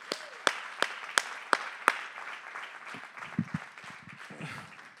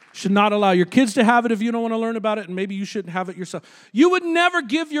 Should not allow your kids to have it if you don't want to learn about it, and maybe you shouldn't have it yourself. You would never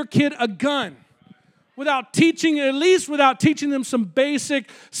give your kid a gun without teaching them some basic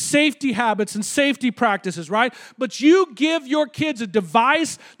safety habits and safety practices, right? But you give your kids a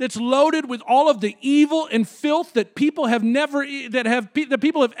device that's loaded with all of the evil and filth that people have ever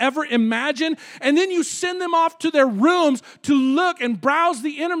imagined, and then you send them off to their rooms to look and browse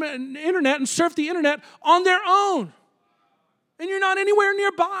the internet and surf the internet on their own. And you're not anywhere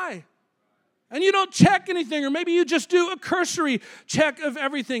nearby. And you don't check anything, or maybe you just do a cursory check of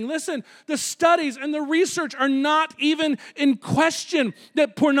everything. Listen, the studies and the research are not even in question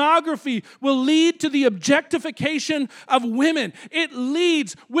that pornography will lead to the objectification of women. It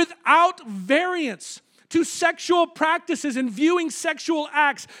leads without variance to sexual practices and viewing sexual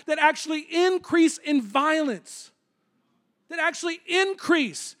acts that actually increase in violence, that actually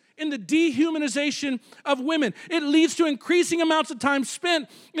increase in the dehumanization of women. It leads to increasing amounts of time spent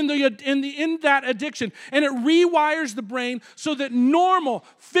in that addiction. And it rewires the brain so that normal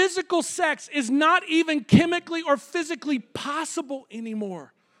physical sex is not even chemically or physically possible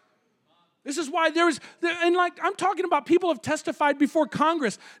anymore. This is why I'm talking about people who have testified before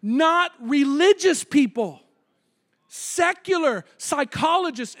Congress, not religious people. Secular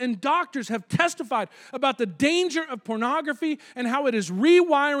psychologists and doctors have testified about the danger of pornography and how it is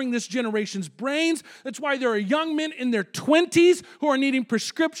rewiring this generation's brains. That's why there are young men in their 20s who are needing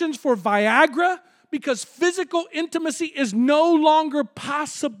prescriptions for Viagra because physical intimacy is no longer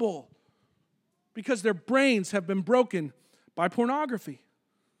possible because their brains have been broken by pornography.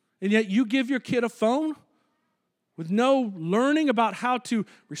 And yet you give your kid a phone with no learning about how to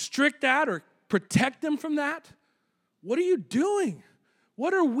restrict that or protect them from that. What are you doing?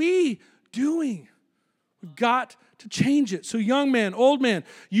 What are we doing? We've got to change it. So young man, old man,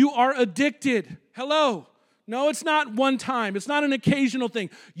 you are addicted. Hello. No, it's not one time. It's not an occasional thing.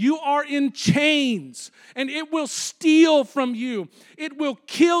 You are in chains, and it will steal from you. It will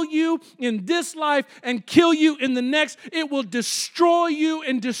kill you in this life and kill you in the next. It will destroy you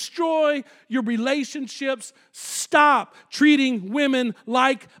and destroy your relationships. Stop treating women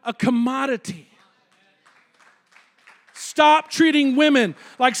like a commodity. Stop treating women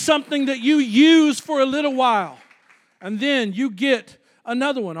like something that you use for a little while, and then you get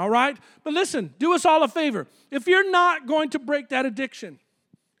another one, all right? But listen, do us all a favor. If you're not going to break that addiction,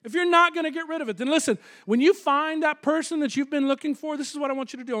 if you're not going to get rid of it, then listen, when you find that person that you've been looking for, this is what I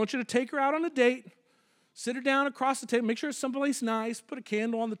want you to do. I want you to take her out on a date, sit her down across the table, make sure it's someplace nice, put a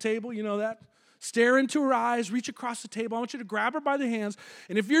candle on the table, you know that. Stare into her eyes, reach across the table. I want you to grab her by the hands.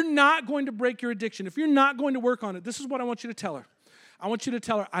 And if you're not going to break your addiction, if you're not going to work on it, this is what I want you to tell her. I want you to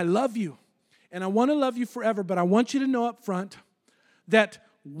tell her, I love you, and I want to love you forever, but I want you to know up front that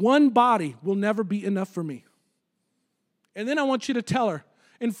one body will never be enough for me. And then I want you to tell her,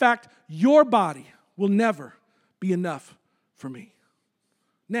 in fact, your body will never be enough for me.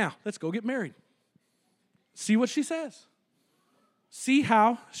 Now, let's go get married. See what she says. See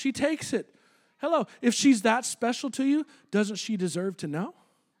how she takes it. Hello, if she's that special to you, doesn't she deserve to know?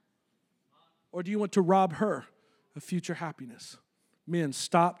 Or do you want to rob her of future happiness? Men,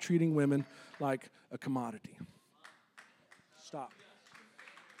 stop treating women like a commodity. Stop.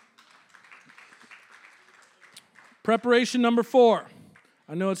 Preparation number 4.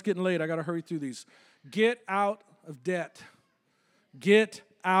 I know it's getting late. I got to hurry through these. Get out of debt. Get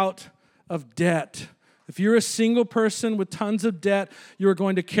out of debt. If you're a single person with tons of debt, you're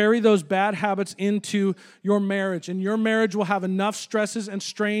going to carry those bad habits into your marriage. And your marriage will have enough stresses and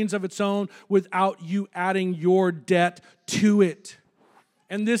strains of its own without you adding your debt to it.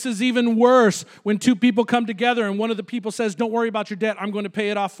 And this is even worse when two people come together and one of the people says, don't worry about your debt, I'm going to pay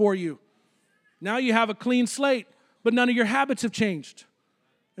it off for you. Now you have a clean slate, but none of your habits have changed.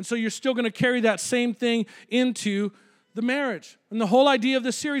 And so you're still going to carry that same thing into the marriage. And the whole idea of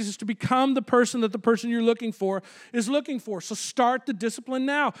this series is to become the person that the person you're looking for is looking for. So start the discipline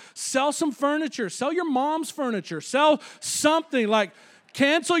now. Sell some furniture. Sell your mom's furniture. Sell something like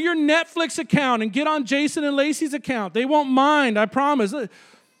Cancel your Netflix account and get on Jason and Lacey's account. They won't mind, I promise.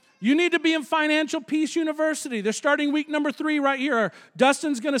 You need to be in Financial Peace University. They're starting week number 3 right here.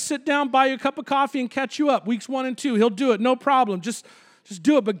 Dustin's going to sit down, buy you a cup of coffee, and catch you up. Weeks 1 and 2. He'll do it, no problem. Just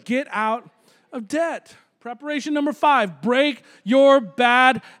do it, but get out of debt. Preparation number 5, break your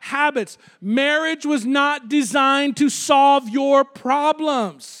bad habits. Marriage was not designed to solve your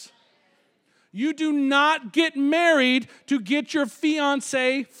problems. You do not get married to get your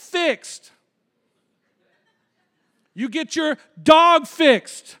fiancé fixed. You get your dog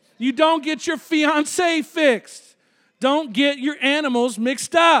fixed. You don't get your fiancé fixed. Don't get your animals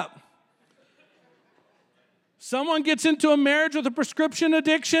mixed up. Someone gets into a marriage with a prescription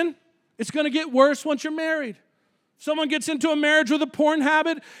addiction, it's going to get worse once you're married. Someone gets into a marriage with a porn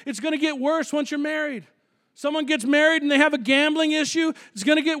habit, it's going to get worse once you're married. Someone gets married and they have a gambling issue, it's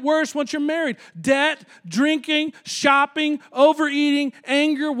going to get worse once you're married. Debt, drinking, shopping, overeating,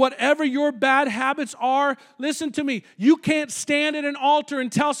 anger, whatever your bad habits are, listen to me. You can't stand at an altar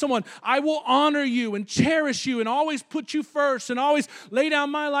and tell someone, I will honor you and cherish you and always put you first and always lay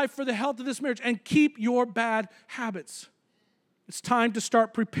down my life for the health of this marriage and keep your bad habits. It's time to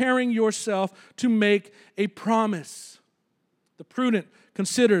start preparing yourself to make a promise. The prudent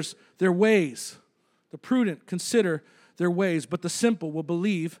considers their ways. The prudent consider their ways, but the simple will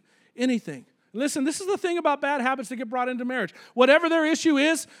believe anything. Listen, this is the thing about bad habits that get brought into marriage. Whatever their issue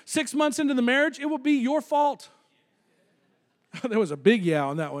is, 6 months into the marriage, it will be your fault. There was a big yeah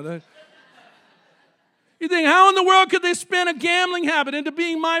on that one. You think, how in the world could they spin a gambling habit into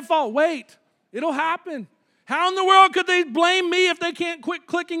being my fault? Wait, it'll happen. How in the world could they blame me if they can't quit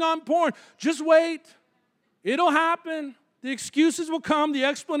clicking on porn? Just wait. It'll happen. The excuses will come, the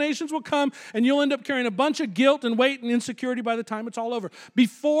explanations will come, and you'll end up carrying a bunch of guilt and weight and insecurity by the time it's all over.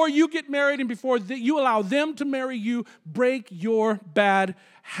 Before you get married and before you allow them to marry you, break your bad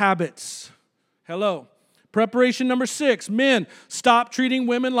habits. Hello. Preparation number 6, men, stop treating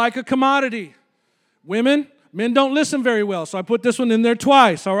women like a commodity. Men don't listen very well, so I put this one in there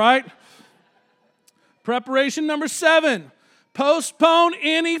twice, all right? Preparation number 7. Postpone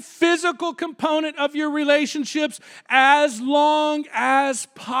any physical component of your relationships as long as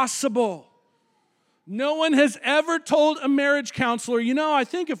possible. No one has ever told a marriage counselor, I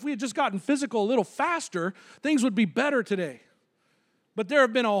think if we had just gotten physical a little faster, things would be better today. But there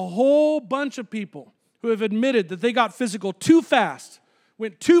have been a whole bunch of people who have admitted that they got physical too fast,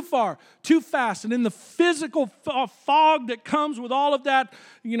 went too far, too fast, and in the physical fog that comes with all of that,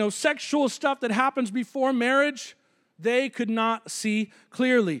 sexual stuff that happens before marriage, they could not see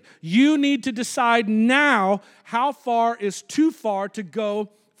clearly. You need to decide now how far is too far to go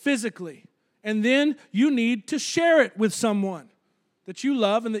physically. And then you need to share it with someone that you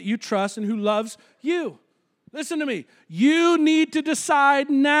love and that you trust and who loves you. Listen to me. You need to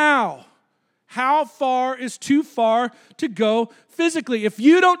decide now how far is too far to go physically. If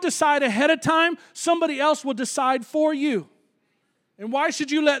you don't decide ahead of time, somebody else will decide for you. And why should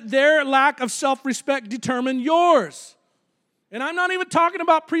you let their lack of self-respect determine yours? And I'm not even talking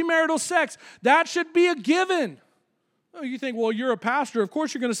about premarital sex. That should be a given. Oh, you think, well, you're a pastor. Of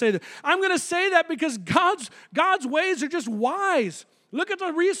course you're going to say that. I'm going to say that because God's ways are just wise. Look at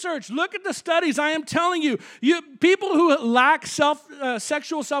the research. Look at the studies. I am telling you, people who lack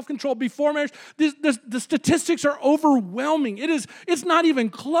sexual self-control before marriage, the statistics are overwhelming. It's not even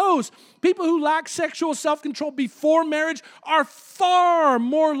close. People who lack sexual self-control before marriage are far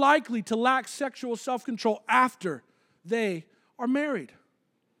more likely to lack sexual self-control after they are married.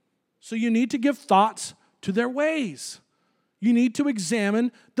 So you need to give thoughts to their ways. You need to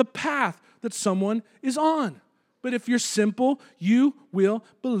examine the path that someone is on. But if you're simple, you will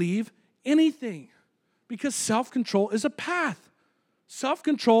believe anything because self-control is a path.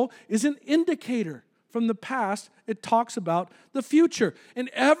 Self-control is an indicator. From the past, it talks about the future. And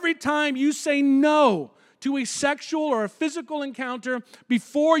every time you say no to a sexual or a physical encounter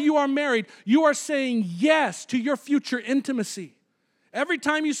before you are married, you are saying yes to your future intimacy. Every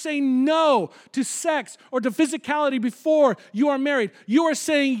time you say no to sex or to physicality before you are married, you are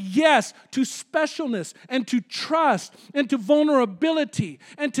saying yes to specialness and to trust and to vulnerability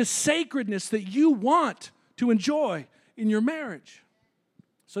and to sacredness that you want to enjoy in your marriage.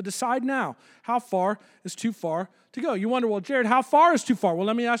 So decide now, how far is too far to go? You wonder, well, Jared, how far is too far? Well,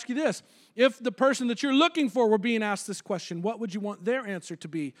 let me ask you this. If the person that you're looking for were being asked this question, what would you want their answer to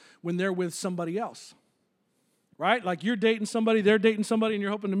be when they're with somebody else? Right? Like you're dating somebody, they're dating somebody, and you're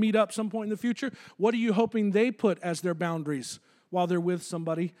hoping to meet up some point in the future. What are you hoping they put as their boundaries while they're with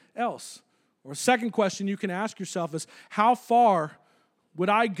somebody else? Or a second question you can ask yourself is, how far would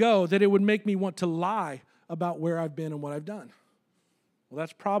I go that it would make me want to lie about where I've been and what I've done? Well,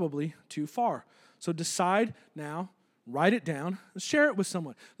 that's probably too far. So decide now, write it down, and share it with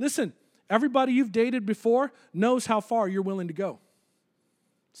someone. Listen, everybody you've dated before knows how far you're willing to go.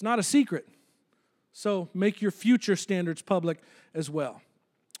 It's not a secret. So make your future standards public as well.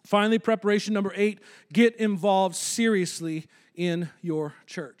 Finally, preparation number 8, get involved seriously in your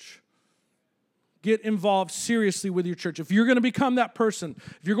church. Get involved seriously with your church. If you're going to become that person,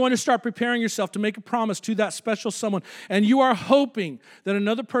 if you're going to start preparing yourself to make a promise to that special someone, and you are hoping that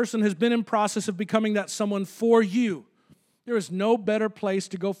another person has been in process of becoming that someone for you, there is no better place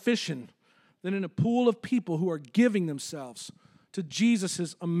to go fishing than in a pool of people who are giving themselves to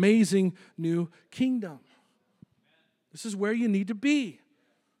Jesus' amazing new kingdom. This is where you need to be.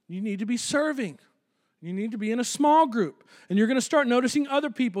 You need to be serving. You need to be in a small group. And you're going to start noticing other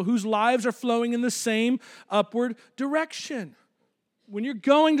people whose lives are flowing in the same upward direction. When you're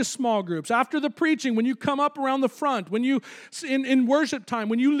going to small groups, after the preaching, when you come up around the front, when you, in worship time,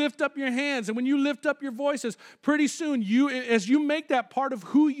 when you lift up your hands and when you lift up your voices, pretty soon, as you make that part of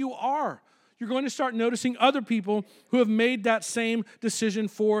who you are, you're going to start noticing other people who have made that same decision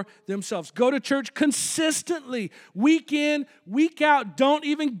for themselves. Go to church consistently, week in, week out. Don't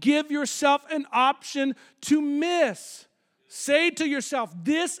even give yourself an option to miss. Say to yourself,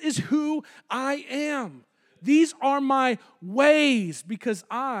 this is who I am. These are my ways because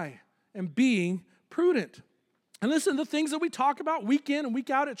I am being prudent. And listen, the things that we talk about week in and week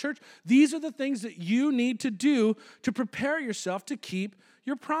out at church, these are the things that you need to do to prepare yourself to keep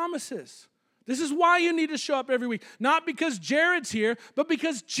your promises. This is why you need to show up every week. Not because Jared's here, but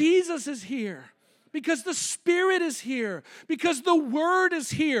because Jesus is here. Because the Spirit is here. Because the Word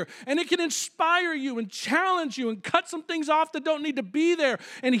is here. And it can inspire you and challenge you and cut some things off that don't need to be there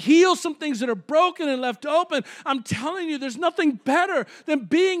and heal some things that are broken and left open. I'm telling you, there's nothing better than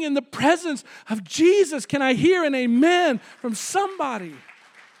being in the presence of Jesus. Can I hear an amen from somebody?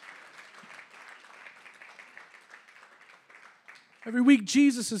 Every week,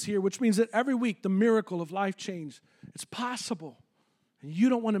 Jesus is here, which means that every week, the miracle of life change, it's possible. And you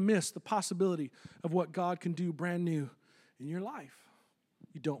don't want to miss the possibility of what God can do brand new in your life.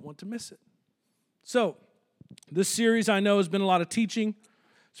 You don't want to miss it. So, this series, I know, has been a lot of teaching.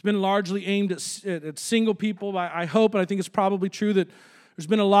 It's been largely aimed at single people. I hope, and I think it's probably true, that there's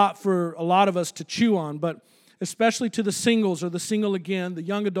been a lot for a lot of us to chew on, but especially to the singles or the single again, the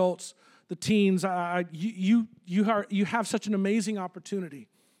young adults, the teens, you have such an amazing opportunity.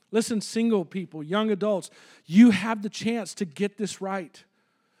 Listen, single people, young adults, you have the chance to get this right.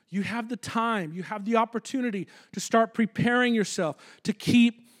 You have the time, you have the opportunity to start preparing yourself to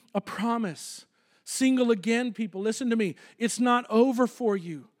keep a promise. Single again, people, listen to me. It's not over for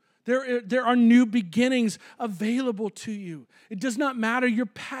you. There are new beginnings available to you. It does not matter your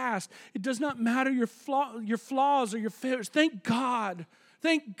past. It does not matter your flaws or your failures. Thank God.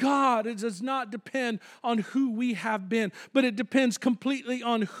 Thank God it does not depend on who we have been, but it depends completely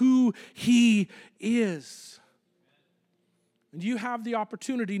on who He is. And you have the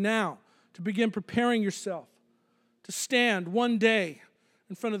opportunity now to begin preparing yourself to stand one day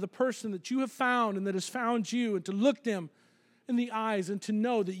in front of the person that you have found and that has found you, and to look them in the eyes and to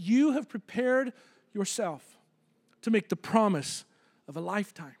know that you have prepared yourself to make the promise of a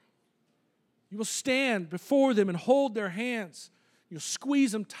lifetime. You will stand before them and hold their hands. You'll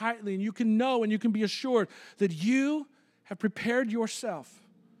squeeze them tightly, and you can know and you can be assured that you have prepared yourself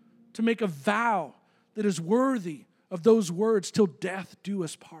to make a vow that is worthy of those words, till death do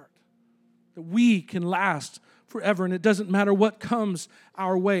us part. That we can last forever, and it doesn't matter what comes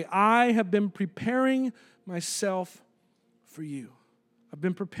our way. I have been preparing myself for you. I've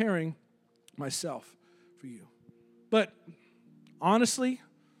been preparing myself for you. But honestly,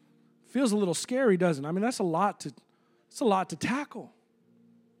 it feels a little scary, doesn't it? I mean, that's a lot to tackle.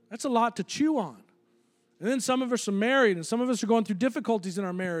 That's a lot to chew on. And then some of us are married, and some of us are going through difficulties in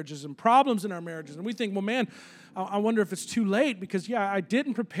our marriages and problems in our marriages. And we think, well, man, I wonder if it's too late because, yeah, I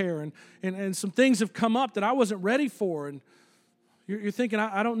didn't prepare, and some things have come up that I wasn't ready for. And you're thinking,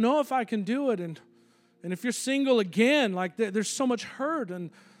 I don't know if I can do it. And if you're single again, like there's so much hurt and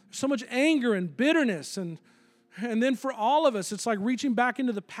so much anger and bitterness. And then for all of us, it's like reaching back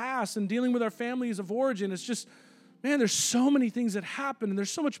into the past and dealing with our families of origin. It's just, man, there's so many things that happen, and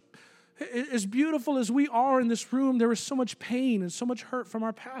there's so much. As beautiful as we are in this room, there is so much pain and so much hurt from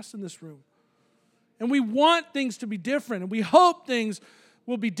our past in this room. And we want things to be different, and we hope things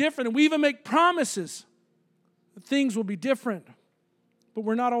will be different, and we even make promises that things will be different. But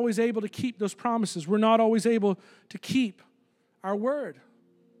we're not always able to keep those promises. We're not always able to keep our word.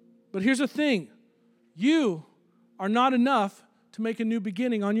 But here's the thing. You are not enough to make a new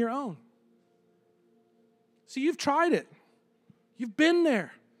beginning on your own. See, you've tried it. You've been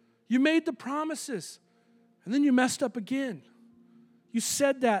there. You made the promises, and then you messed up again. You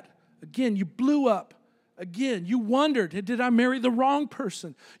said that again. You blew up again. You wondered, did I marry the wrong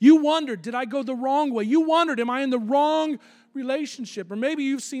person? You wondered, did I go the wrong way? You wondered, am I in the wrong relationship? Or maybe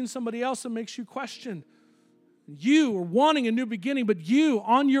you've seen somebody else that makes you question. You are wanting a new beginning, but you,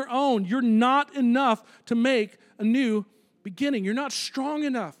 on your own, you're not enough to make a new beginning. You're not strong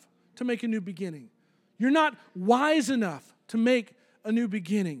enough to make a new beginning. You're not wise enough to make a new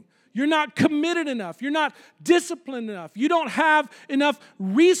beginning. You're not committed enough. You're not disciplined enough. You don't have enough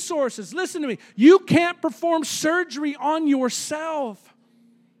resources. Listen to me. You can't perform surgery on yourself.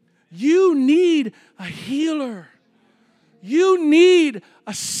 You need a healer. You need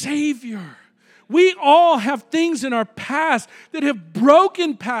a Savior. We all have things in our past that have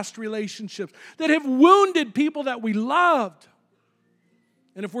broken past relationships, that have wounded people that we loved.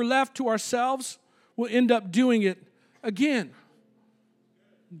 And if we're left to ourselves, we'll end up doing it again.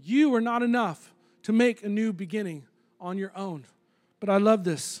 You are not enough to make a new beginning on your own. But I love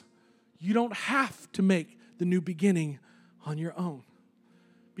this. You don't have to make the new beginning on your own.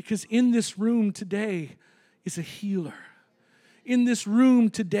 Because in this room today is a healer. In this room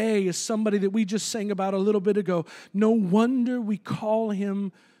today is somebody that we just sang about a little bit ago. No wonder we call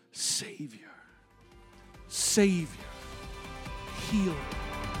him Savior. Savior. Healer.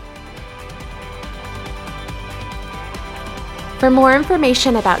 For more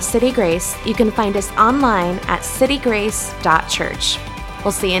information about City Grace, you can find us online at citygrace.church.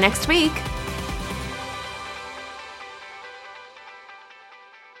 We'll see you next week.